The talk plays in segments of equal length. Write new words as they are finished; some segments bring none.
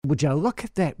would you look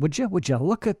at that? Would you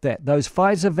look at that? Those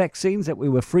Pfizer vaccines that we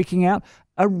were freaking out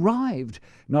arrived.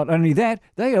 Not only that,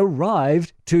 they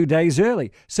arrived 2 days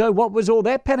early. So what was all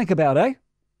that panic about, eh?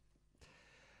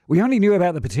 We only knew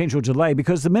about the potential delay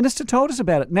because the minister told us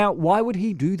about it. Now, why would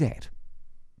he do that?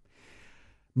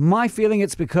 My feeling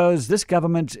it's because this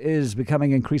government is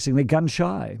becoming increasingly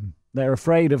gun-shy. They're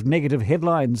afraid of negative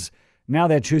headlines. Now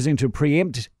they're choosing to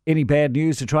preempt any bad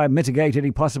news to try and mitigate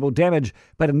any possible damage.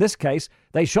 But in this case,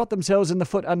 they shot themselves in the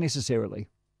foot unnecessarily.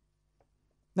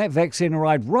 That vaccine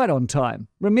arrived right on time.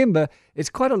 Remember, it's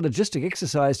quite a logistic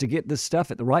exercise to get this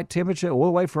stuff at the right temperature all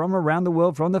the way from around the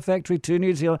world, from the factory to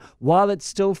New Zealand, while it's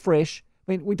still fresh.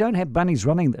 I mean, we don't have bunnies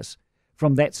running this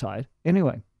from that side.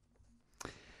 Anyway.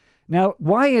 Now,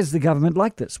 why is the government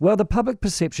like this? Well, the public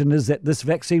perception is that this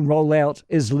vaccine rollout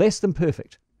is less than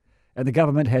perfect, and the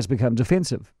government has become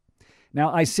defensive.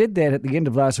 Now, I said that at the end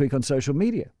of last week on social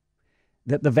media,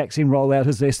 that the vaccine rollout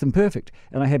is less than perfect.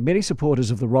 And I had many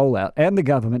supporters of the rollout and the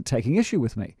government taking issue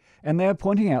with me. And they are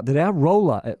pointing out that our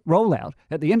rollout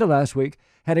at the end of last week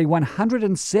had a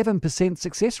 107%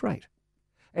 success rate.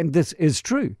 And this is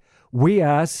true. We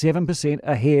are 7%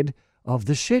 ahead of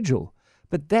the schedule.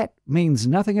 But that means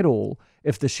nothing at all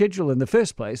if the schedule in the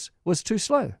first place was too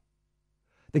slow.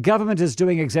 The government is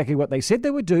doing exactly what they said they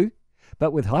would do,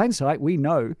 but with hindsight, we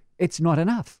know it's not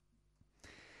enough.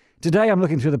 Today, I'm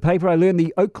looking through the paper. I learned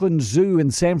the Oakland Zoo in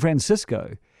San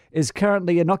Francisco is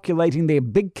currently inoculating their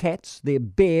big cats, their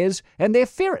bears, and their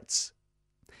ferrets.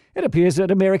 It appears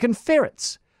that American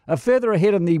ferrets are further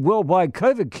ahead in the worldwide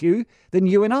COVID queue than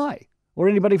you and I, or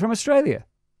anybody from Australia.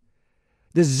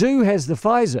 The zoo has the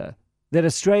Pfizer that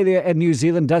Australia and New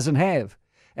Zealand doesn't have.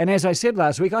 And as I said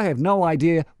last week, I have no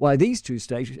idea why these two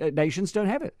nations don't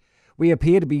have it. We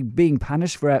appear to be being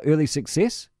punished for our early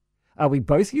success. Are we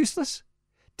both useless?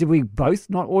 Did we both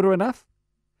not order enough?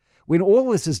 When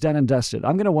all this is done and dusted,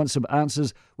 I'm going to want some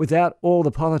answers without all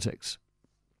the politics.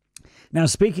 Now,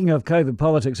 speaking of COVID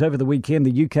politics, over the weekend,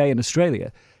 the UK and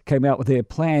Australia came out with their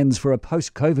plans for a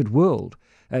post-COVID world,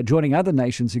 joining other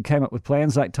nations who came up with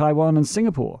plans like Taiwan and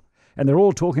Singapore. And they're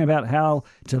all talking about how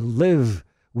to live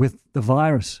with the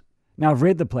virus. Now, I've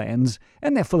read the plans,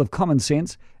 and they're full of common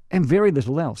sense and very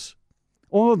little else.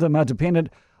 All of them are dependent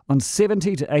on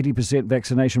 70 to 80%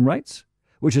 vaccination rates,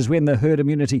 which is when the herd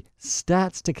immunity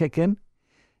starts to kick in.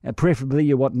 Preferably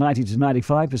you want 90 to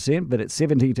 95%, but at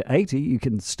 70 to 80, you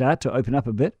can start to open up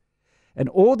a bit. And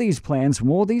all these plans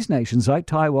from all these nations like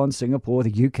Taiwan, Singapore,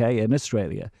 the UK and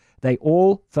Australia, they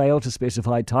all fail to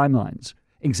specify timelines,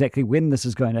 exactly when this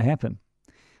is going to happen.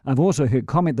 I've also heard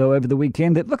comment, though, over the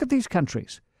weekend that look at these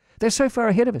countries. They're so far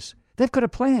ahead of us. They've got a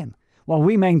plan, while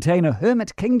we maintain a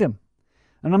hermit kingdom.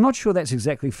 And I'm not sure that's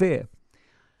exactly fair.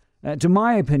 To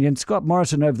my opinion, Scott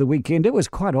Morrison over the weekend, it was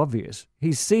quite obvious.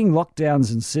 He's seeing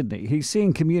lockdowns in Sydney. He's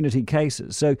seeing community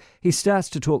cases. So he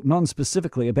starts to talk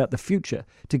non-specifically about the future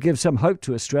to give some hope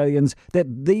to Australians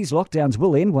that these lockdowns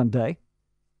will end one day.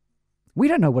 We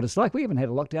don't know what it's like. We haven't had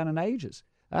a lockdown in ages.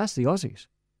 Ask the Aussies.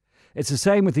 It's the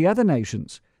same with the other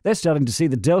nations. They're starting to see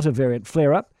the Delta variant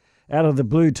flare up. Out of the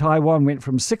blue, Taiwan went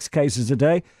from 6 cases a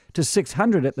day to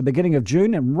 600 at the beginning of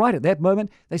June. And right at that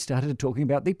moment, they started talking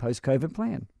about the post-COVID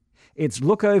plan. It's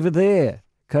look over there,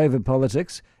 COVID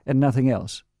politics, and nothing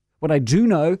else. What I do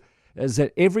know is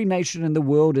that every nation in the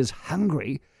world is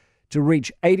hungry to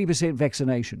reach 80%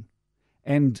 vaccination.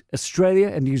 And Australia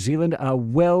and New Zealand are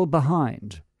well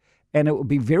behind. And it would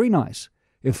be very nice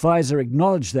if Pfizer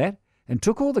acknowledged that and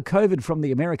took all the COVID from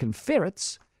the American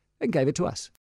ferrets and gave it to us.